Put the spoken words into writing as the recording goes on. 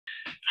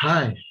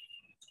Hi,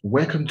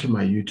 welcome to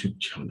my YouTube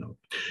channel.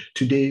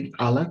 Today,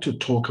 I'd like to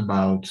talk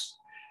about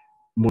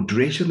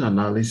moderation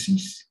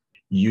analysis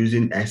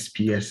using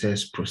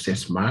SPSS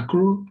process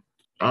macro.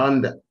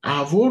 And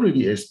I've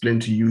already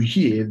explained to you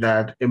here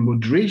that a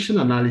moderation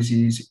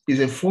analysis is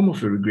a form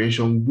of a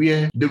regression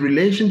where the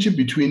relationship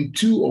between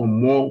two or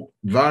more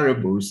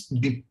variables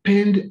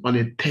depend on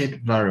a third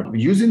variable.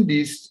 Using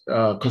this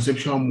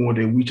conceptual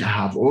model, which I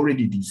have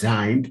already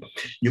designed,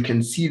 you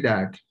can see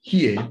that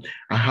here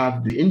I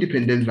have the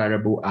independent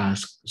variable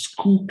as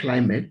school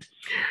climate,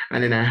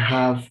 and then I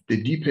have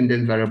the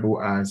dependent variable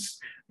as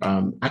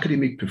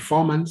academic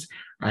performance.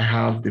 I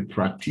have the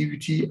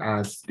productivity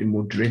as the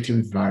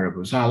moderating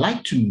variable. So I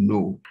like to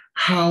know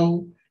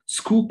how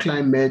school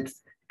climate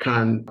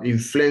can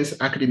influence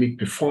academic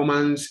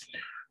performance,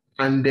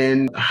 and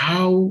then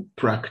how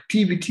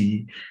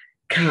productivity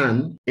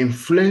can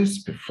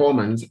influence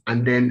performance,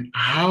 and then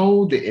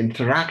how the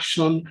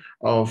interaction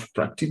of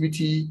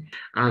productivity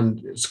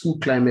and school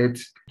climate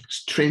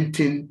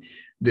strengthen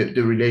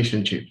the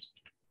relationship.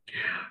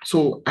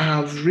 So I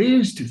have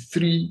raised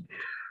three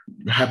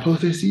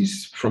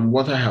hypotheses from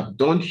what I have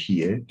done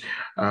here.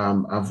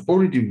 I've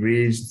already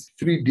raised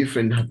three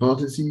different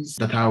hypotheses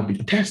that I'll be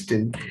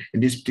testing in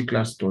this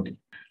particular study.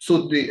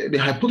 So the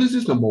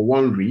hypothesis number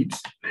one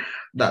reads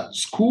that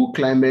school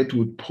climate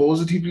would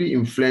positively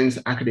influence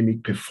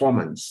academic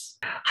performance.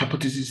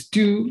 Hypothesis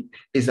two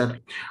is that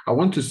I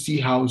want to see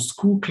how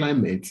school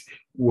climate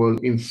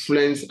will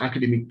influence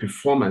academic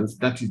performance.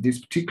 That is this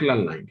particular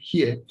line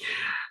here.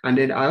 And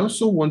then I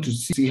also want to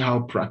see how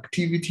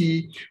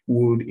productivity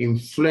would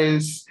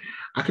influence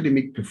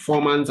academic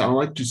performance. I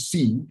like to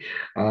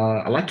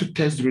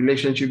test the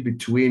relationship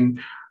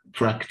between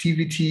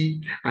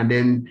productivity and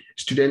then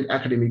student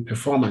academic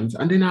performance.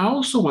 And then I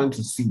also want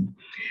to see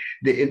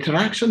the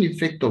interaction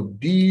effect of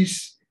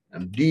these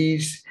and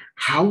these.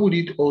 How would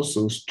it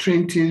also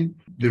strengthen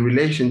the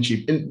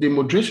relationship? And the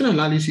moderation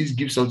analysis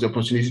gives us the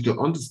opportunity to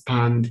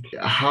understand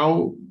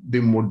how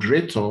the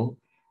moderator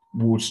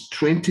would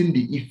strengthen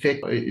the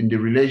effect in the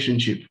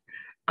relationship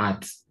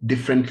at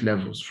different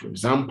levels. For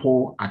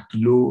example, at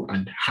low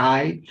and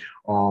high,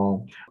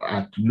 or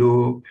at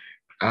low,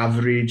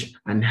 average,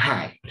 and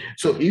high.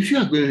 So if you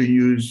are going to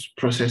use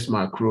process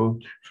macro,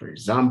 for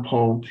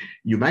example,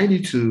 you might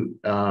need to,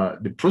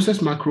 the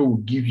process macro will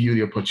give you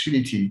the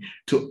opportunity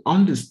to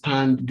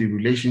understand the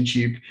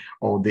relationship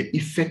or the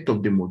effect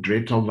of the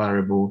moderator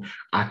variable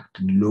at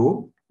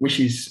low, which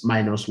is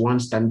 -1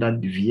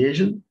 standard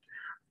deviation,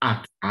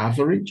 at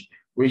average,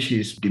 which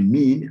is the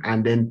mean,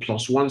 and then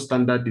 +1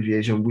 standard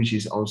deviation, which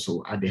is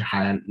also at the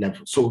higher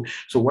level. So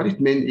what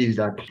it meant is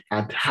that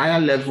at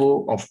higher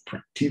level of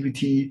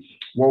productivity,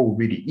 what will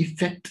be the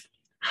effect?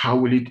 How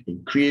will it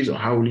increase or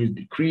how will it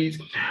decrease?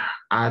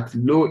 At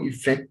low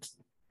effect,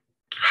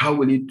 how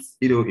will it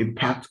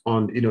impact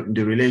on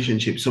the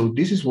relationship? So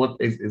this is what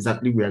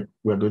exactly we're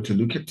going to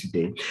look at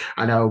today,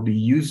 and I'll be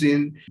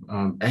using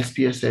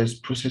SPSS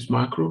process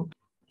macro.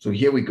 So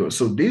here we go.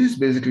 So this is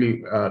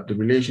basically the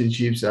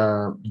relationships,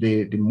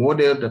 the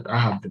model that I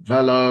have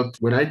developed.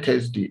 When I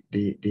test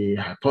the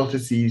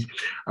hypotheses,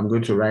 I'm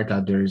going to write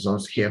out the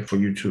results here for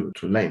you to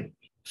learn.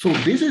 So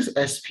this is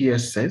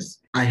SPSS.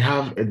 I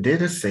have a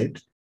data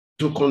set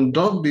to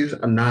conduct this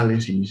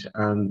analysis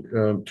and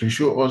to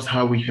show us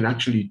how we can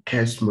actually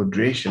test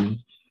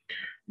moderation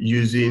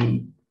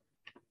using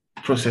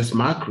process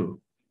macro.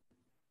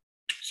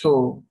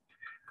 So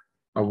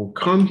I will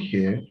come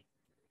here,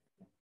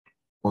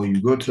 or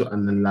you go to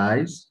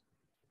Analyze,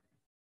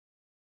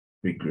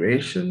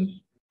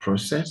 Regression,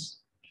 Process.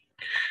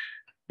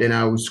 Then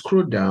I will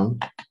scroll down.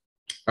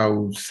 I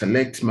will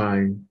select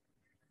my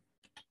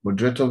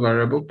moderator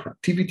variable,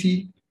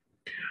 productivity.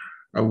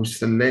 I will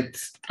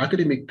select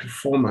academic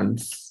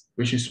performance,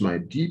 which is my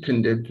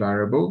dependent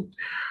variable.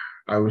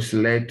 I will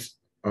select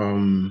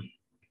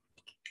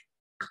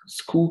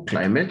school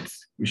climate,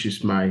 which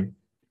is my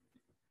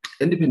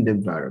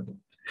independent variable.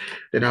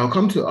 Then I'll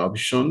come to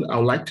option. I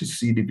would like to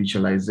see the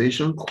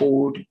visualization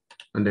code,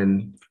 and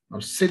then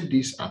I'll set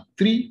this at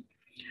 3,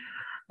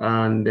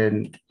 and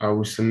then I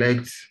will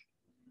select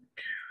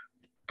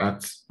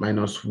at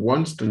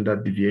 -1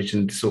 standard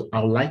deviation. So I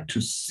would like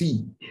to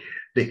see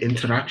the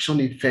interaction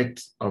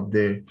effect of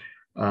the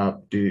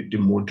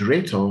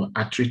moderator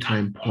at 3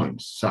 time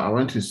points. So I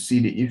want to see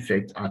the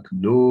effect at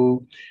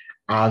low,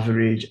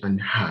 average, and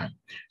high.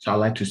 So I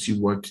like to see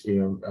what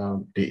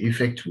the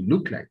effect will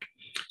look like.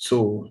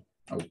 So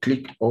I'll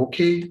click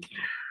OK.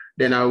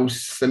 Then I will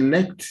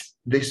select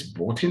this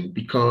button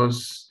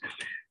because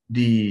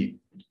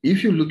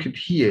if you look at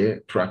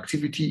here,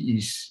 productivity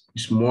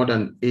is more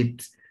than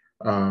 8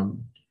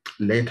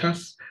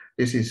 letters.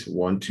 This is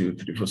 1, 2,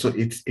 3, 4. So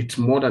it's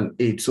more than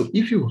 8. So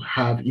if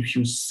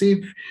you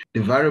save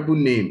the variable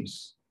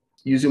names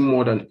using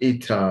more than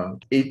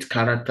 8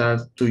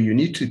 characters, so you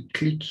need to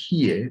click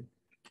here.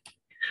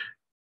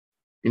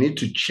 You need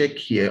to check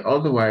here,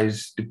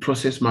 otherwise the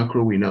process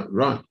macro will not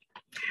run.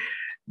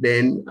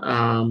 Then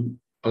I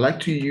like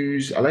to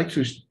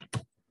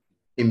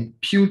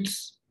impute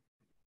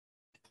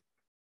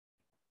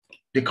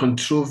the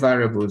control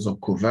variables or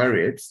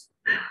covariates.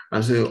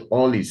 And so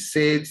all it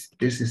says,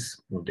 this is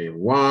model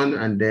 1,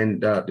 and then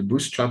the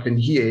bootstrapping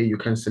here, you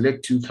can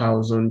select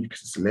 2,000, you can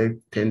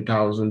select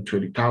 10,000,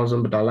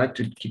 20,000, but I like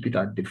to keep it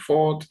at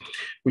default,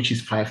 which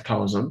is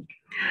 5,000.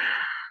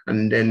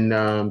 And then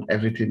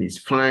everything is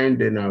fine.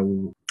 Then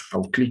I'll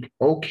click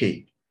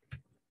OK.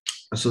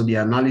 So the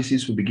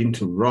analysis will begin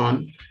to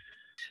run.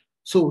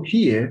 So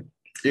here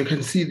you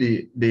can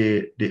see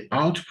the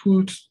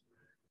output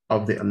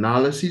of the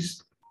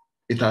analysis.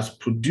 It has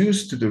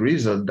produced the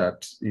result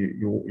that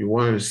you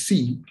want to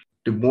see.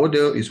 The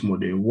model is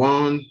model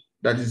 1.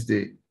 That is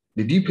the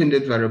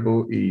dependent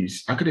variable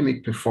is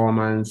academic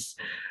performance,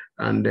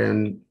 and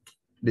then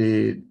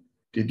the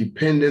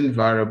dependent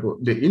variable,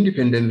 the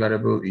independent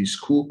variable is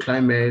school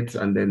climate,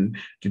 and then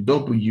the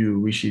W,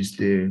 which is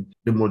the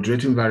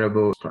moderating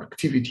variable for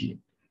activity.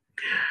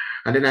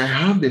 And then I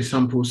have the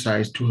sample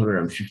size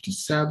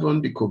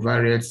 257, the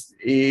covariates,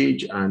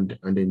 age, and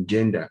then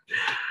gender.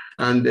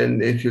 And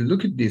then if you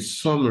look at the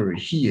summary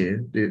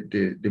here,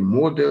 the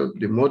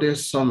model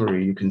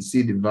summary, you can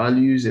see the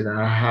values that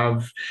I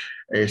have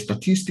a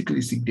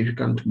statistically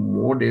significant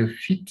model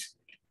fit.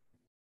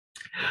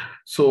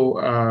 So,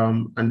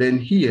 and then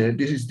here,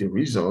 this is the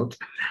result.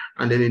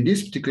 And then in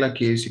this particular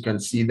case, you can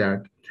see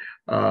that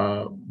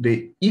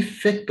the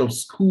effect of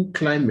school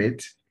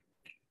climate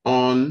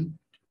on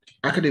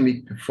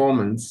academic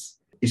performance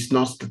is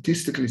not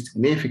statistically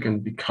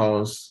significant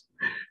because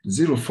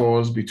 0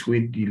 falls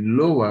between the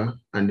lower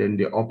and then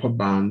the upper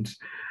bound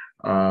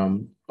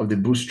of the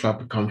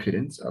bootstrap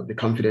confidence, of the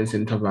confidence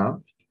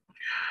interval.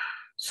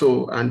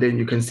 So, and then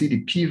you can see the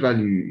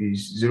p-value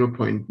is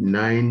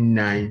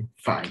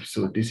 0.995.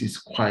 So this is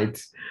quite,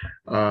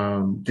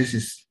 this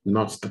is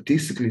not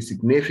statistically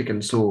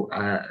significant. So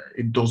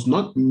it does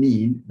not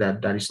mean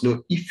that there is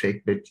no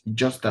effect, but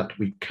just that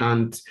we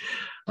can't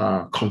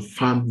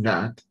confirm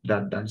that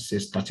that's a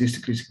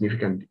statistically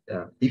significant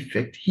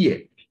effect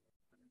here.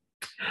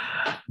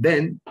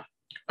 Then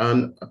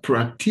on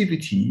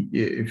proactivity,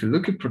 if you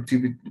look at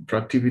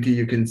proactivity,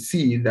 you can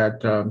see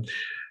that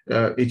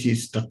it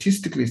is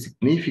statistically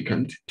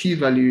significant.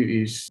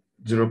 P-value is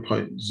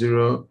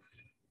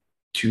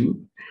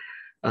 0.02.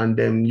 And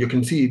then you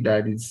can see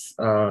that it's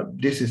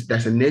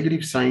there's a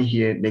negative sign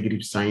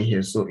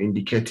here, so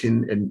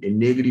indicating a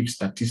negative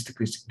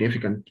statistically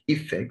significant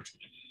effect.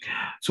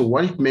 So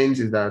what it means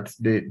is that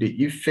the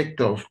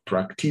effect of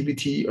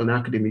proactivity on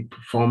academic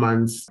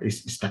performance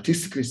is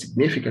statistically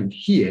significant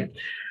here.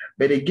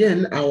 But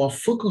again, our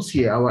focus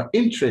here, our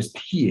interest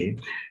here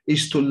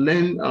is to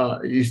learn,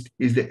 is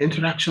the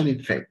interaction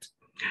effect,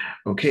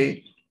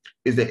 okay?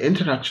 Is the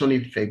interaction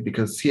effect,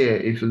 because here,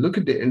 if you look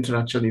at the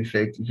interaction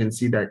effect, you can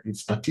see that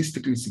it's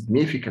statistically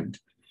significant.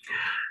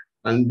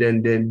 And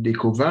then the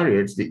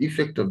covariates, the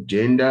effect of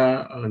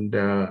gender and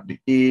the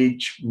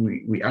age,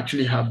 we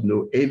actually have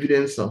no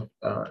evidence of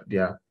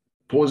their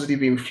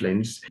positive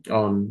influence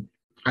on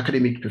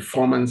academic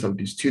performance of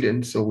the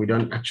students. So we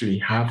don't actually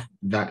have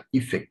that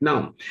effect.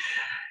 Now,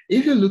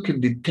 if you look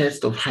at the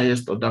test of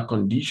highest order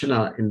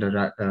conditional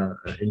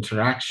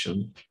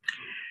interaction,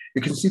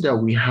 you can see that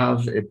we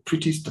have a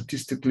pretty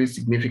statistically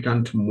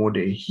significant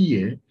model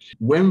here.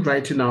 When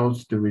writing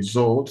out the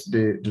results,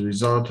 the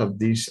result of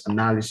this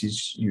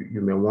analysis,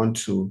 you may want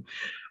to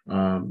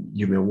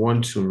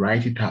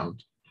write it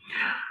out.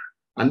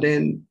 And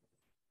then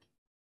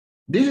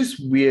this is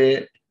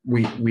where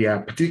we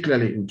are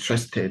particularly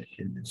interested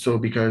in. So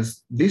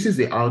because this is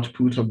the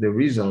output of the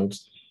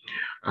results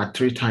at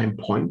 3 time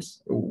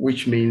points,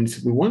 which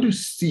means we want to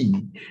see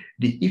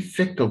the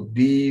effect of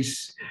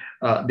these,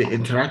 the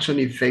interaction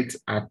effects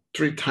at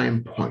 3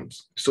 time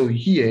points. So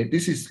here,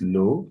 this is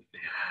low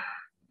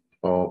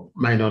or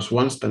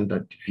 -1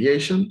 standard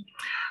deviation.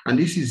 And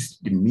this is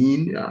the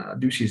mean,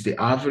 this is the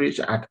average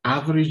at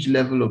average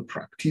level of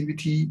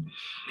proactivity.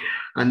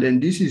 And then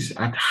this is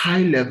at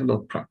high level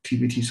of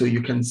proactivity. So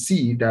you can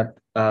see that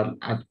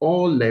at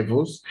all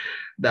levels,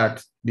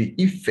 that the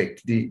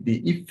effect, the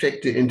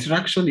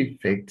interaction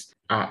effects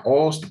are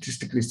all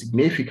statistically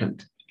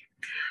significant.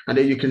 And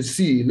then you can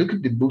see, look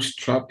at the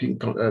bootstrap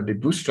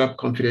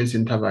confidence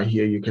interval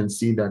here. You can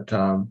see that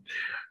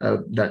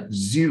that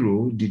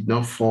 0 did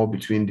not fall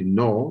between the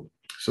null.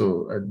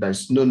 So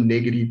there's no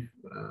negative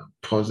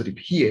positive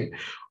here.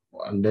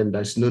 And then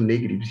there's no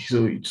negative.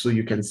 So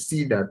you can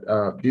see that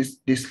this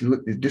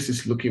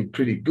is looking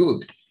pretty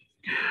good.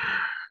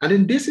 And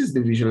then this is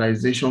the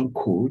visualization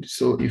code.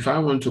 So if I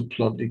want to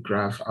plot the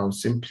graph, I'll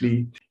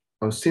simply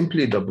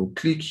double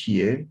click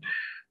here,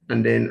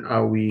 and then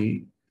I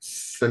will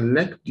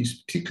select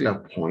this particular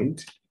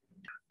point.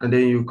 And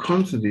then you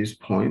come to this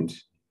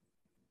point,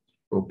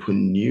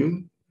 open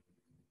new,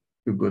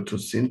 you go to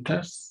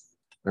syntax,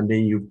 and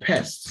then you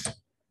paste.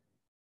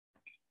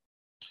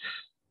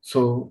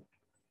 So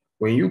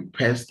when you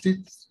paste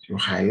it, you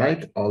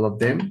highlight all of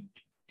them,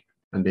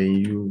 and then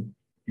you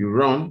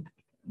run.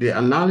 The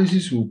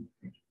analysis will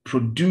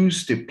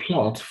produce the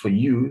plot for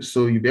you,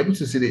 so you'll be able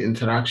to see the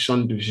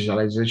interaction, the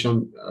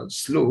visualization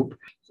slope.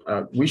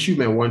 which you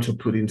may want to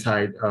put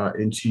inside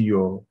into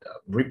your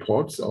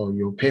reports or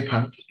your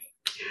paper.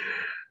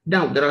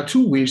 Now, there are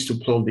two ways to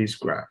plot this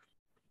graph.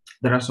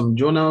 There are some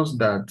journals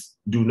that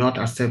do not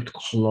accept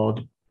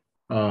colored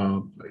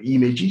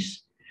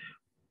images,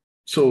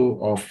 so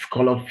of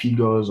colored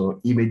figures or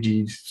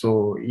images.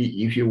 So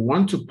if you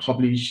want to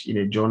publish in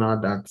a journal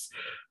that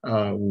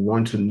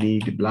want to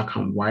need black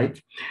and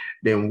white,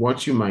 then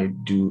what you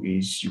might do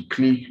is you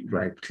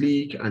right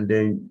click, and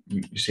then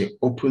you say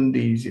open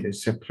this in a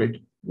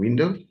separate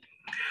window.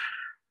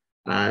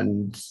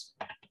 And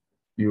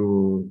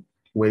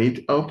when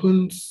it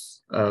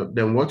opens,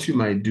 then what you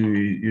might do,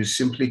 you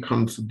simply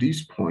come to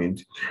this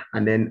point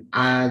and then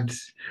add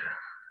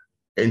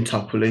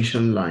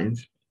interpolation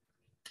lines.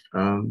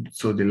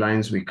 So the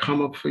lines will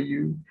come up for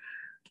you.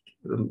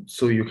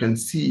 So you can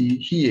see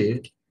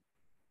here,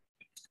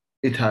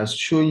 it has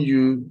shown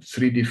you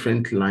 3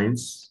 different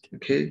lines,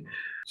 okay?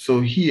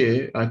 So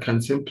here I can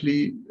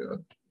simply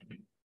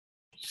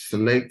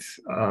select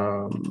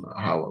how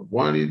I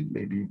want it,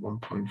 maybe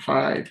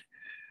 1.5,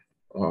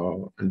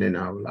 and then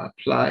I will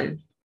apply. You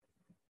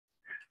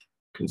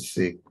can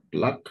say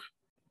black.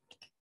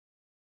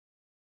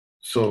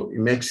 So it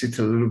makes it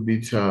a little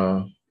bit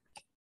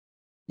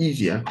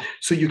easier.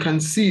 So you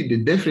can see the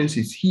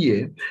differences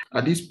here.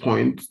 At this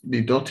point,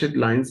 the dotted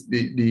lines,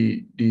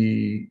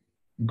 the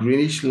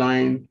greenish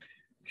line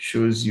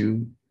shows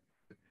you,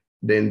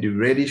 then the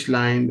reddish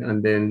line,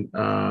 and then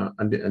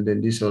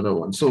this other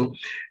one. So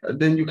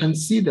then you can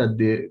see that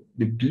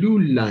the blue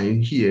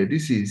line here,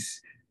 this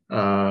is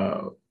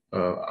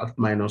at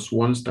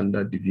 -1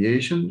 standard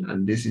deviation,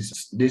 and this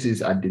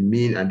is at the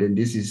mean, and then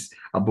this is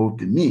above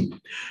the mean.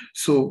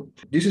 So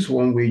this is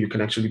one way you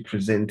can actually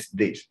present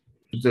this.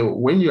 So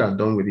when you are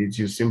done with it,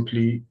 you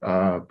simply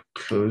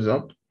close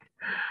up,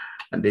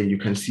 and then you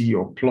can see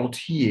your plot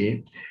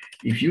here.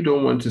 If you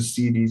don't want to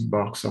see this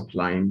box up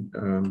line,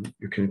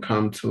 you can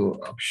come to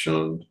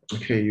option.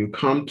 Okay, you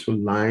come to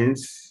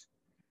lines,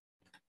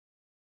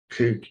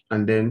 click,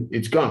 and then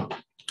it's gone.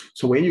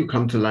 So when you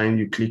come to line,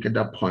 you click at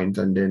that point,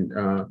 and then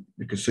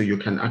so you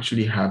can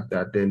actually have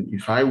that. Then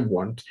if I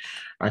want,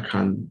 I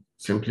can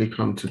simply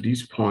come to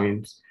this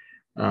point,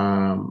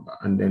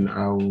 and then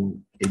I'll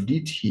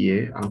edit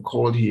here and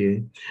call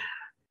here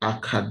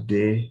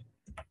academic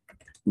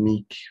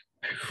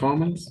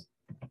performance.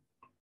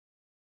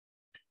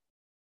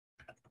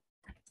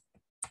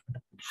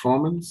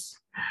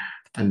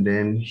 And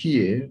then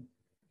here,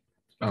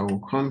 I will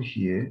come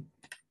here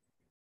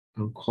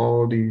and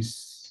call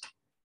this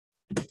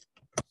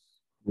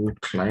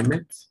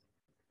climate.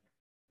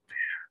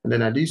 And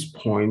then at this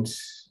point,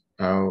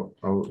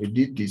 I'll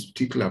edit this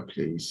particular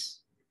place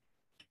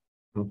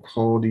and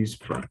call this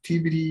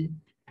productivity.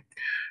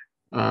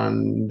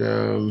 And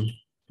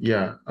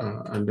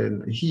and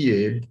then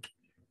here,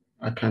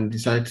 I can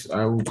decide,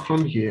 I will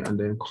come here and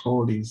then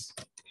call this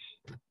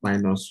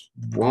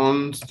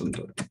 -1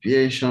 standard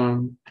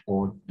deviation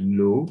or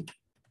low.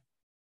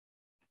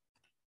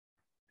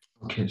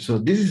 Okay, so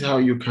this is how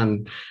you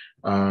can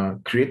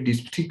create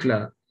this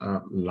particular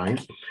line.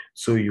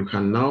 So you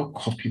can now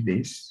copy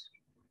this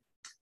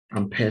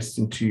and paste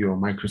into your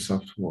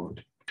Microsoft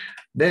Word.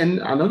 Then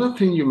another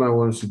thing you might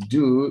want to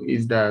do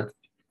is that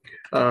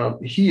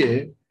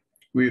here,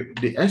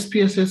 the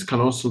SPSS can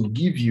also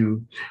give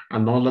you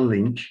another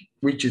link,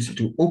 which is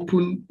to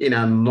open in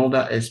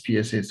another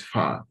SPSS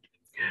file.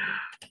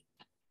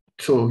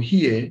 So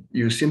here,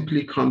 you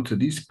simply come to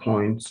this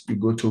point, you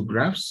go to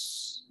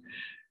graphs,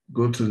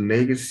 go to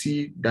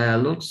legacy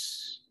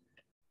dialogues,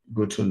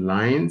 go to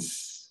lines,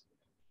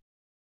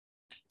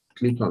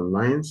 click on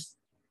lines,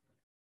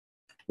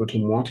 go to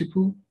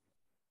multiple,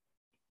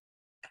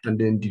 and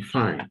then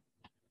define.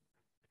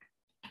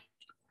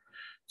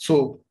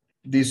 So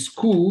the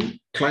school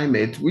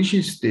climate, which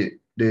is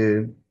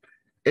the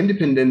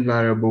independent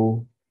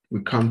variable,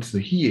 we come to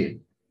here.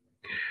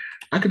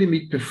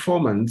 Academic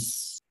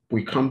performance,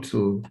 we come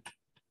to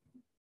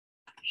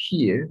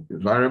here, the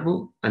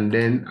variable, and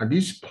then at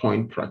this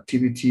point,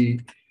 productivity,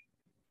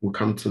 we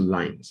come to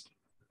lines.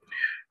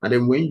 And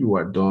then when you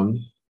are done,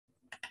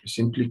 you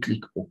simply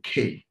click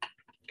OK.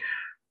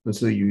 And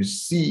so you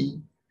see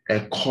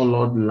a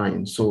colored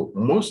line. So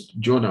most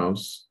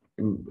journals,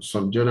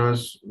 some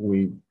journals,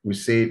 we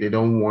say they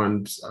don't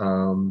want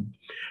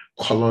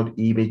colored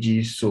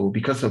images. So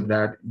because of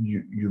that,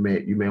 you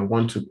may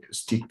want to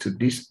stick to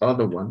this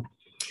other one.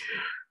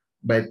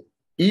 But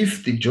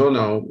if the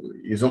journal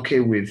is okay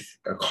with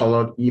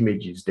colored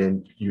images,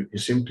 then you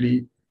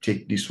simply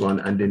take this one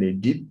and then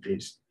edit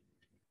this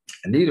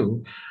a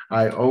little.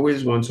 I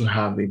always want to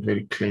have a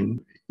very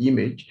clean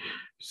image.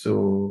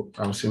 So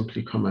I'll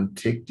simply come and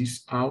take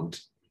this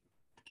out,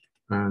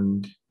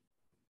 and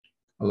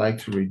I like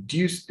to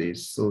reduce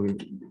this so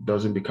it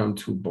doesn't become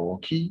too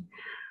bulky.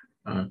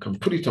 I can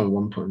put it on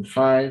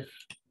 1.5.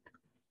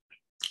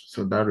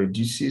 So that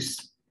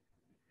reduces.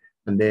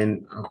 And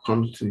then I'll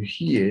come to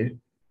here.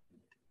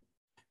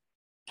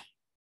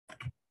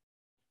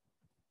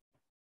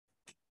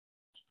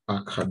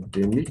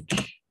 Academic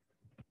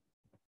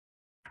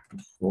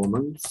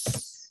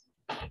performance.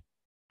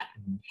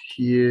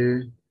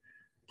 Here,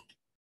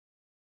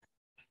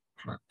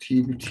 for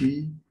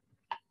activity,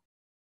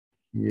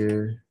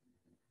 here,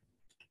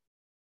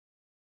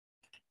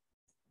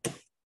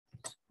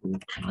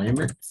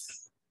 climate.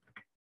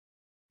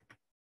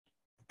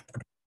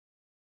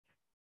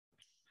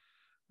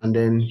 And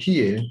then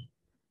here,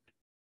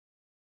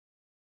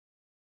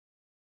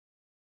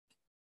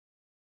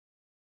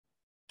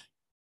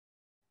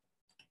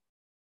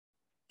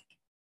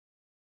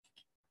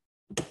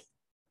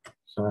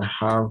 so I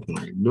have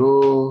my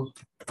low,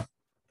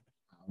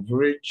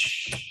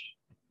 average.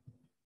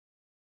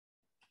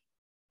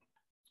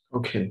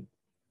 Okay.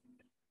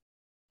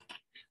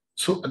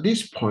 So at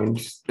this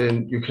point,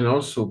 then you can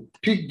also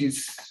pick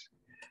this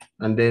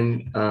and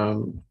then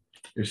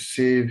you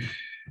save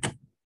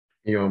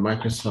your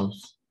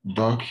Microsoft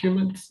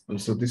document.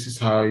 And so this is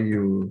how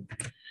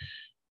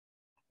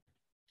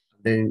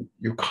then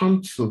you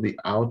come to the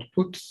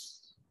output,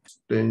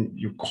 then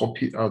you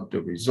copy out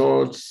the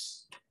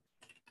results,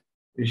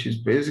 which is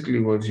basically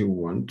what you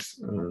want.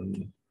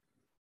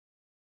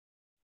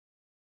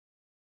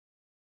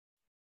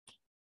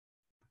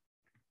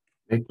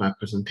 Make my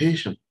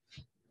presentation.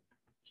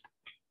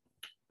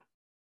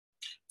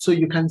 So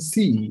you can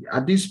see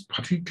at this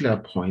particular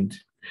point,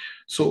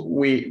 so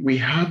we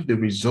have the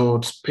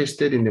results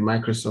pasted in the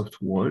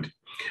Microsoft Word.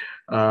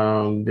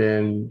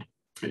 Then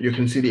you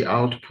can see the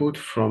output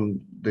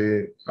from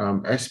the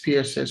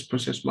SPSS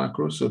process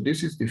macro. So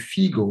this is the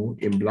figure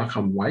in black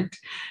and white.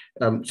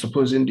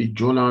 Supposing the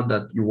journal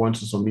that you want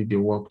to submit the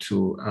work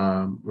to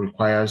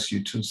requires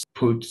you to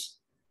put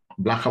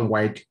black and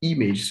white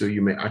image. So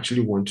you may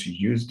actually want to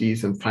use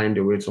this and find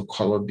a way to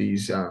color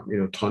these,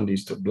 turn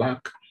this to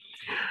black.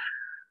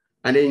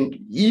 And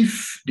then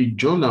if the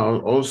journal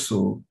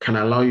also can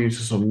allow you to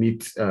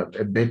submit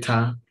a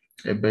better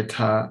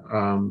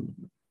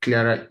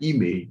clearer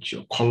image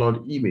or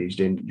colored image,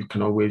 then you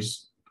can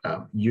always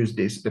use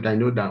this. But I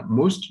know that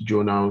most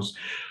journals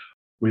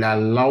will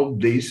allow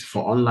this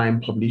for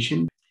online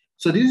publishing.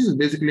 So this is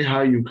basically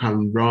how you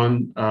can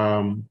run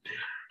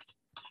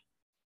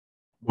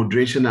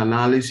moderation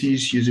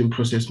analysis using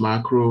process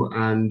macro.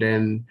 And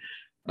then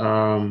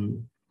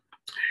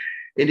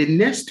in the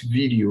next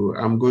video,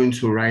 I'm going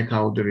to write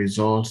out the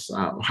results,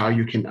 I'm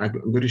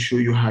going to show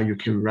you how you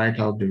can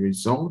write out the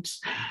results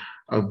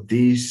of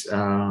this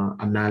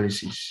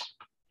analysis.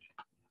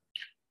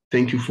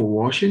 Thank you for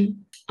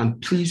watching,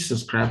 and please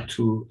subscribe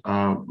to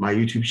my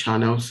YouTube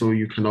channel so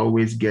you can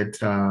always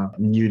get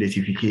new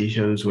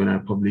notifications when I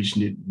publish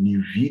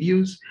new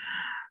videos,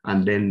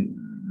 and then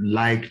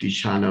like the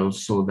channel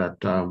so that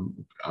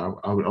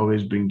I will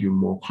always bring you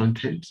more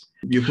content.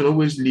 You can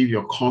always leave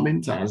your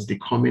comments, as the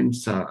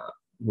comments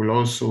will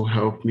also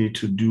help me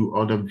to do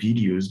other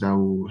videos that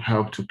will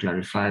help to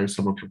clarify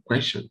some of your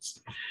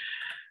questions.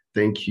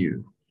 Thank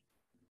you.